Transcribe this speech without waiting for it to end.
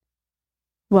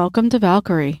Welcome to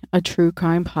Valkyrie, a true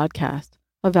crime podcast.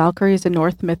 A Valkyrie is a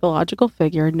Norse mythological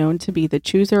figure known to be the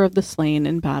chooser of the slain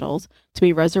in battles to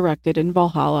be resurrected in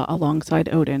Valhalla alongside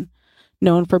Odin,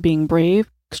 known for being brave,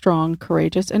 strong,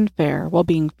 courageous, and fair while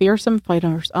being fearsome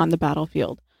fighters on the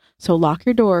battlefield. So lock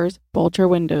your doors, bolt your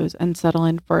windows, and settle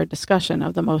in for a discussion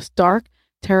of the most dark,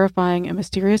 terrifying, and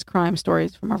mysterious crime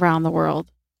stories from around the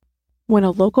world. When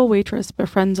a local waitress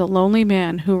befriends a lonely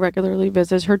man who regularly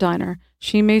visits her diner,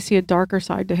 she may see a darker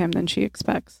side to him than she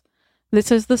expects.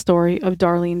 This is the story of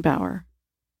Darlene Bauer.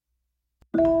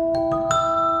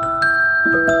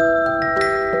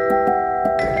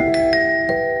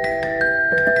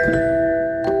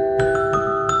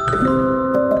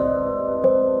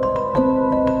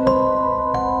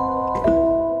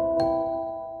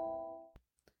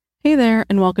 Hey there,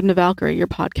 and welcome to Valkyrie, your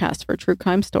podcast for true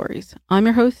crime stories. I'm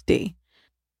your host, Dee.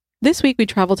 This week, we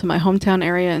travel to my hometown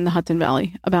area in the Hudson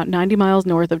Valley, about 90 miles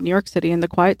north of New York City in the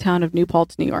quiet town of New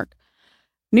Paltz, New York.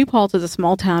 New Paltz is a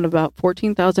small town of about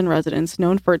 14,000 residents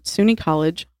known for its SUNY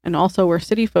college and also where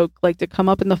city folk like to come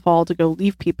up in the fall to go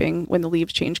leaf peeping when the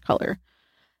leaves change color.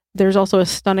 There's also a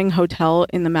stunning hotel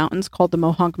in the mountains called the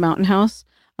Mohonk Mountain House.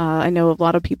 I know a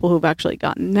lot of people who've actually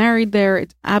gotten married there.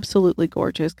 It's absolutely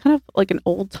gorgeous, kind of like an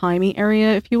old-timey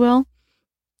area, if you will.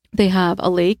 They have a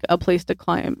lake, a place to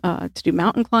climb, to do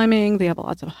mountain climbing. They have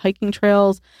lots of hiking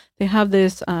trails. They have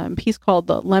this piece called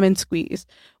the Lemon Squeeze,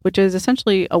 which is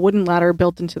essentially a wooden ladder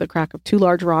built into the crack of two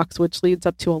large rocks, which leads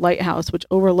up to a lighthouse, which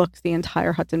overlooks the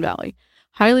entire Hudson Valley.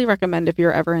 Highly recommend if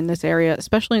you're ever in this area,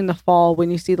 especially in the fall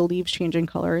when you see the leaves changing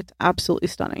color. It's absolutely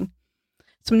stunning.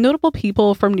 Some notable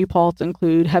people from New Paltz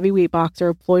include heavyweight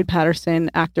boxer Floyd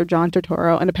Patterson, actor John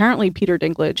Turturro, and apparently Peter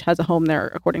Dinklage has a home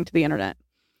there, according to the internet.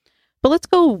 But let's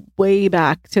go way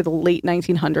back to the late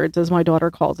 1900s, as my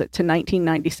daughter calls it, to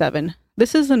 1997.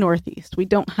 This is the Northeast. We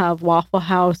don't have Waffle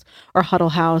House or Huddle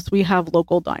House. We have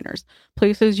local diners,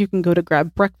 places you can go to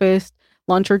grab breakfast,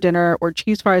 lunch or dinner, or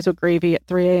cheese fries with gravy at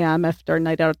 3 a.m. after a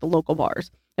night out at the local bars.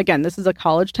 Again, this is a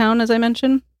college town, as I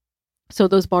mentioned, so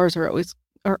those bars are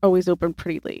always open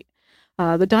pretty late.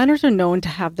 The diners are known to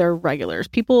have their regulars,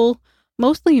 people,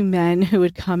 mostly men, who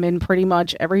would come in pretty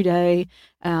much every day,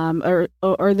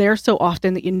 or there so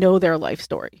often that you know their life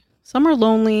story. Some are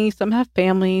lonely, some have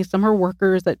families, some are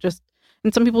workers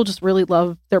and some people just really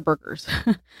love their burgers.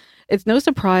 It's no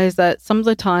surprise that some of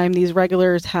the time these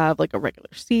regulars have like a regular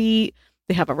seat.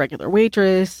 They have a regular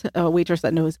waitress, a waitress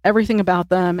that knows everything about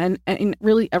them, and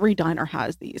really every diner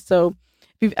has these. So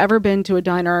if you've ever been to a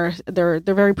diner, they're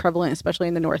very prevalent, especially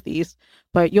in the Northeast.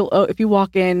 But if you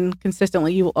walk in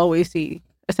consistently, you will always see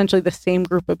essentially the same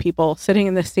group of people sitting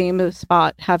in the same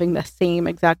spot, having the same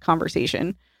exact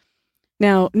conversation.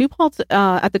 Now, New Paltz,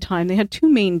 at the time, they had two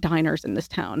main diners in this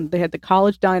town. They had the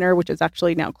College Diner, which is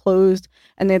actually now closed,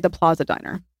 and they had the Plaza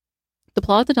Diner. The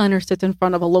Plaza Diner sits in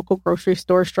front of a local grocery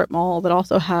store strip mall that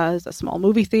also has a small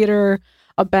movie theater,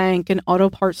 a bank, an auto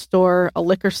parts store, a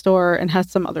liquor store, and has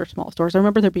some other small stores. I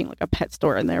remember there being like a pet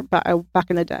store in there back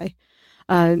in the day.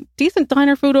 Decent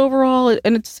diner food overall,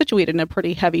 and it's situated in a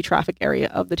pretty heavy traffic area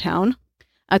of the town.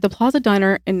 At the Plaza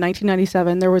Diner in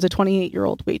 1997, there was a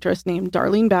 28-year-old waitress named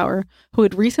Darlene Bauer who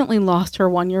had recently lost her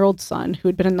 1-year-old son who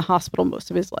had been in the hospital most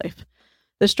of his life.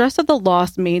 The stress of the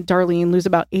loss made Darlene lose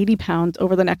about 80 pounds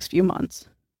over the next few months.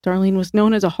 Darlene was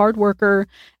known as a hard worker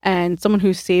and someone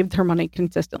who saved her money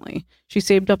consistently. She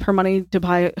saved up her money to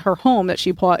buy her home that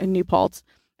she bought in New Paltz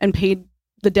and paid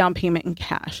the down payment in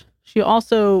cash. She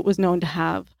also was known to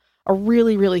have a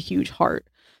really, really huge heart.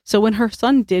 So when her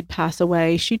son did pass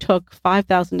away, she took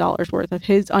 $5,000 worth of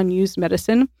his unused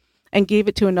medicine and gave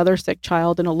it to another sick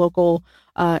child in a local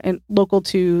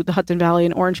to the Hudson Valley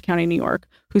in Orange County, New York,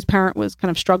 whose parent was kind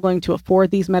of struggling to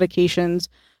afford these medications.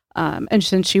 And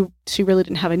since she really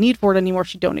didn't have a need for it anymore,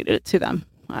 she donated it to them.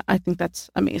 I think that's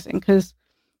amazing because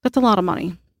that's a lot of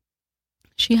money.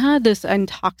 She had this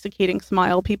intoxicating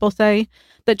smile, people say,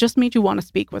 that just made you want to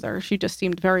speak with her. She just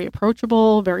seemed very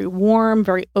approachable, very warm,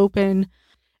 very open.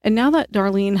 And now that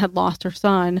Darlene had lost her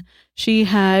son, she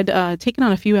had taken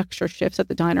on a few extra shifts at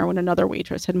the diner when another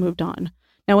waitress had moved on.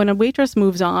 Now, when a waitress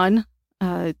moves on,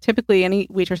 typically any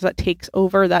waitress that takes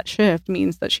over that shift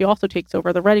means that she also takes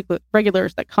over the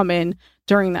regulars that come in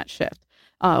during that shift.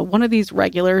 One of these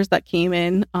regulars that came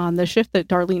in on the shift that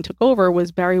Darlene took over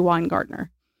was Barry Weingartner.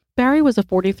 Barry was a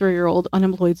 43-year-old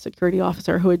unemployed security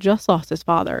officer who had just lost his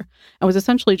father and was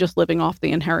essentially just living off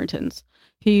the inheritance.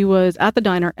 He was at the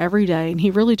diner every day, and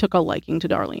he really took a liking to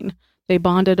Darlene. They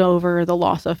bonded over the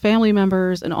loss of family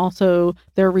members and also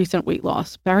their recent weight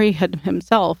loss. Barry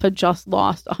himself had just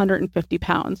lost 150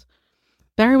 pounds.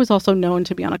 Barry was also known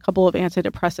to be on a couple of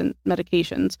antidepressant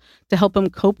medications to help him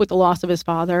cope with the loss of his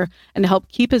father and to help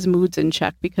keep his moods in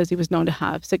check because he was known to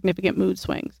have significant mood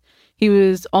swings. He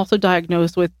was also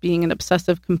diagnosed with being an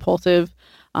obsessive compulsive,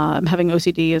 having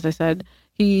OCD, as I said.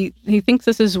 He thinks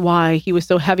this is why he was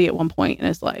so heavy at one point in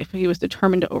his life. He was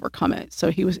determined to overcome it.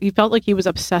 So he felt like he was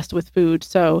obsessed with food.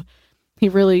 So he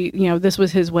really, this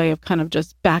was his way of kind of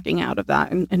just backing out of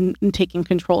that and taking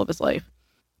control of his life.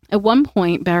 At one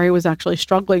point, Barry was actually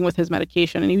struggling with his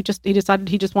medication, and he decided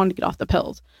he just wanted to get off the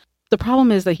pills. The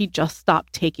problem is that he just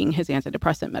stopped taking his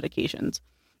antidepressant medications.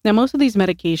 Now, most of these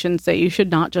medications say you should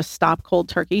not just stop cold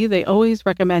turkey. They always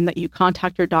recommend that you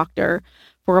contact your doctor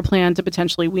for a plan to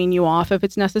potentially wean you off if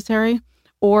it's necessary,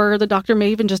 or the doctor may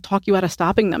even just talk you out of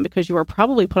stopping them because you were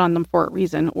probably put on them for a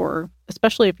reason, or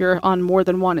especially if you're on more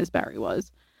than one, as Barry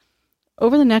was.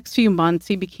 Over the next few months,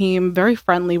 he became very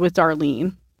friendly with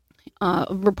Darlene.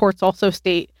 Reports also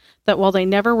state that while they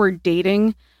never were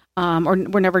dating or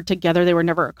were never together, they were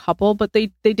never a couple, but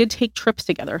they did take trips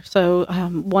together. So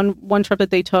one trip that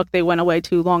they took, they went away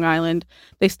to Long Island.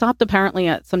 They stopped apparently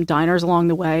at some diners along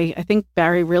the way. I think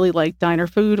Barry really liked diner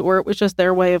food, or it was just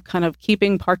their way of kind of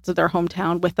keeping parts of their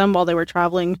hometown with them while they were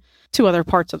traveling to other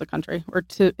parts of the country, or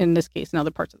to, in this case, in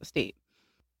other parts of the state.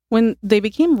 When they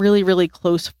became really, really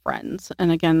close friends, and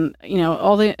again,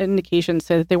 all the indications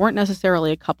say that they weren't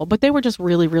necessarily a couple, but they were just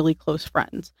really, really close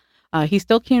friends. He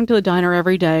still came to the diner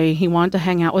every day. He wanted to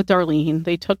hang out with Darlene.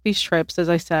 They took these trips, as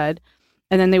I said,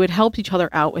 and then they would help each other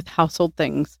out with household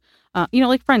things,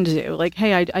 like friends do. Like,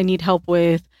 hey, I need help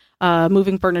with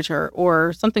moving furniture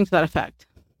or something to that effect.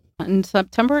 On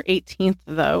September 18th,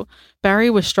 though, Barry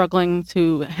was struggling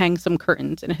to hang some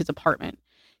curtains in his apartment.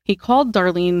 He called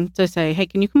Darlene to say, hey,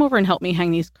 can you come over and help me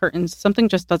hang these curtains? Something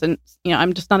just doesn't,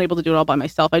 I'm just not able to do it all by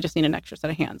myself. I just need an extra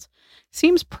set of hands.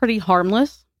 Seems pretty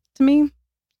harmless to me.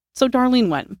 So Darlene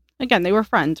went. Again, they were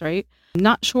friends, right?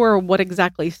 Not sure what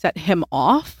exactly set him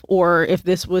off or if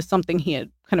this was something he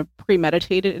had kind of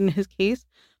premeditated in his case.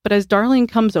 But as Darlene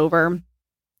comes over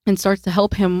and starts to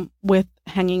help him with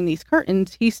hanging these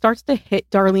curtains, he starts to hit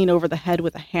Darlene over the head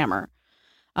with a hammer.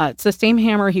 It's the same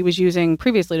hammer he was using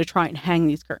previously to try and hang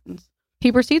these curtains.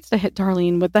 He proceeds to hit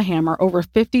Darlene with the hammer over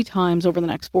 50 times over the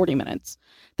next 40 minutes.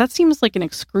 That seems like an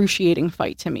excruciating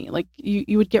fight to me. Like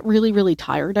you would get really, really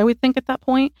tired, I would think, at that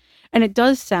point. And it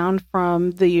does sound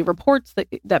from the reports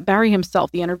that Barry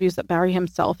himself, the interviews that Barry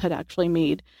himself had actually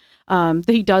made, that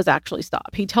he does actually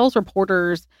stop. He tells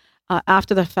reporters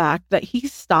after the fact that he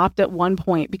stopped at one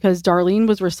point because Darlene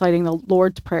was reciting the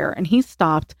Lord's Prayer, and he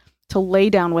stopped to lay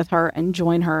down with her and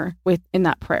join her in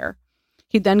that prayer.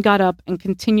 He then got up and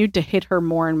continued to hit her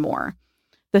more and more.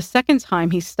 The second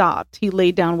time he stopped, he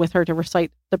laid down with her to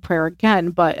recite the prayer again,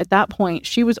 but at that point,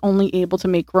 she was only able to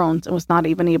make groans and was not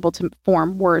even able to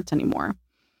form words anymore.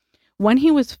 When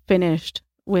he was finished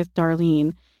with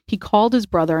Darlene, he called his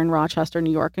brother in Rochester,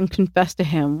 New York, and confessed to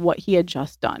him what he had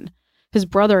just done. His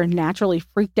brother naturally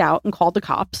freaked out and called the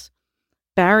cops.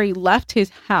 Barry left his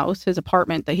house, his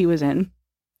apartment that he was in,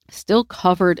 still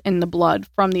covered in the blood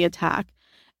from the attack,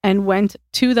 and went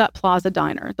to that Plaza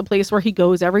Diner, the place where he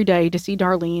goes every day to see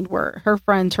Darlene, where her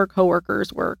friends, her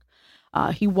coworkers work.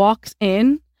 He walks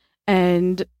in,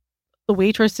 and the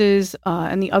waitresses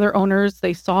and the other owners,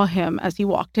 they saw him as he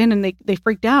walked in, and they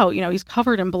freaked out. He's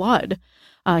covered in blood.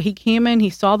 He came in,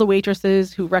 he saw the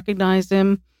waitresses who recognized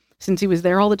him since he was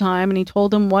there all the time, and he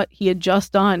told them what he had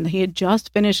just done. He had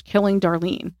just finished killing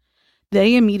Darlene.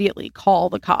 They immediately call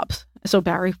the cops. So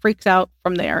Barry freaks out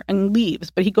from there and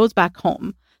leaves, but he goes back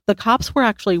home. The cops were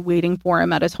actually waiting for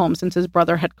him at his home since his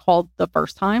brother had called the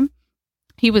first time.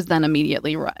 He was then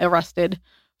immediately arrested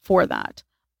for that.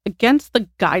 Against the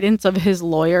guidance of his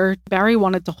lawyer, Barry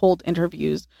wanted to hold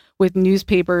interviews with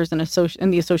newspapers and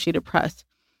the Associated Press.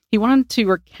 He wanted to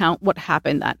recount what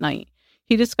happened that night.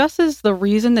 He discusses the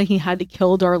reason that he had to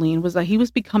kill Darlene was that he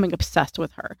was becoming obsessed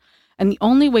with her. And the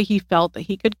only way he felt that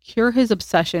he could cure his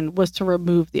obsession was to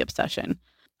remove the obsession.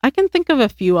 I can think of a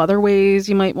few other ways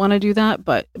you might want to do that,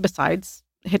 but besides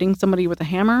hitting somebody with a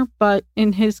hammer. But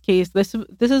in his case, this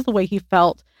is the way he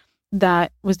felt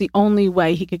that was the only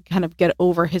way he could kind of get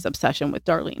over his obsession with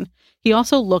Darlene. He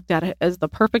also looked at it as the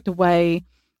perfect way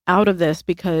out of this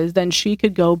because then she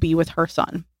could go be with her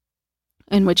son,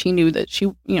 in which he knew that she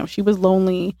was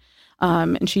lonely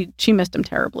and she missed him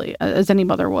terribly, as any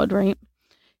mother would, right?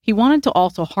 He wanted to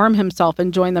also harm himself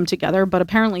and join them together, but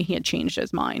apparently he had changed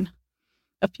his mind.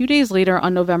 A few days later,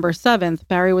 on November 7th,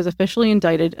 Barry was officially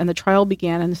indicted, and the trial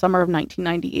began in the summer of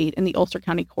 1998 in the Ulster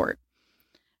County Court.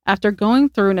 After going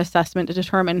through an assessment to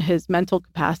determine his mental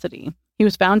capacity, he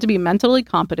was found to be mentally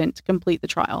competent to complete the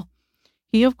trial.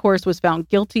 He, of course, was found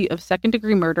guilty of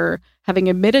second-degree murder, having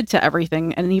admitted to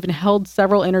everything and even held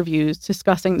several interviews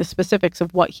discussing the specifics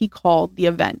of what he called the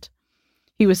event.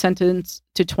 He was sentenced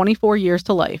to 24 years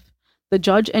to life. The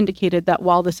judge indicated that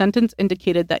while the sentence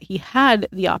indicated that he had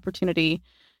the opportunity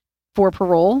for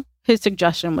parole, his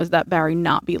suggestion was that Barry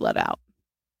not be let out.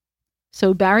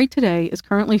 So Barry today is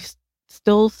currently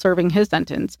still serving his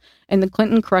sentence in the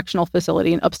Clinton Correctional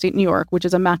Facility in upstate New York, which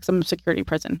is a maximum security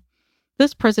prison.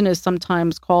 This prison is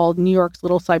sometimes called New York's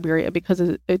Little Siberia because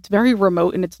it's very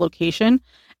remote in its location,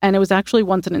 and it was actually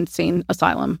once an insane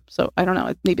asylum. So I don't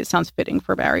know, maybe it sounds fitting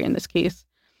for Barry in this case.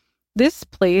 This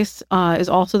place is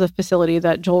also the facility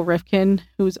that Joel Rifkin,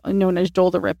 who's known as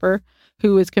Joel the Ripper,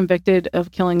 who was convicted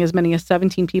of killing as many as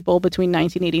 17 people between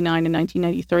 1989 and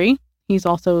 1993. He's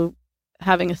also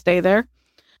having a stay there.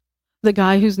 The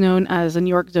guy who's known as a New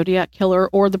York Zodiac Killer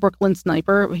or the Brooklyn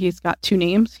Sniper, he's got two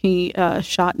names. He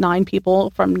shot 9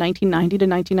 people from 1990 to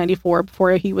 1994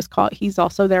 before he was caught. He's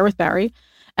also there with Barry.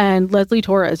 And Leslie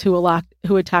Torres,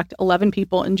 who attacked 11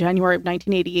 people in January of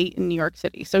 1988 in New York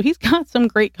City. So he's got some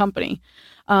great company.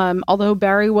 Although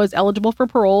Barry was eligible for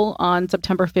parole on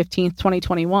September 15th,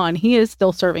 2021, he is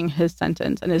still serving his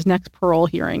sentence, and his next parole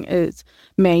hearing is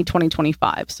May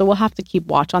 2025. So we'll have to keep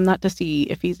watch on that to see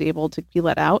if he's able to be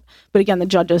let out. But again, the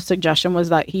judge's suggestion was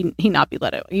that he not be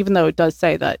let out, even though it does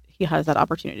say that he has that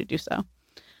opportunity to do so.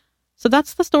 So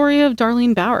that's the story of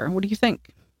Darlene Bauer. What do you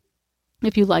think?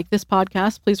 If you like this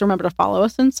podcast, please remember to follow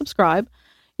us and subscribe.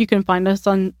 You can find us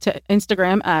on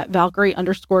Instagram at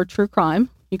Valkyrie_true crime.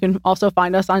 You can also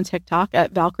find us on TikTok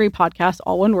at Valkyrie Podcast,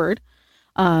 all one word.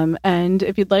 And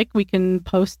if you'd like, we can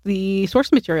post the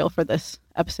source material for this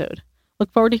episode.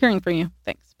 Look forward to hearing from you.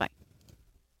 Thanks. Bye.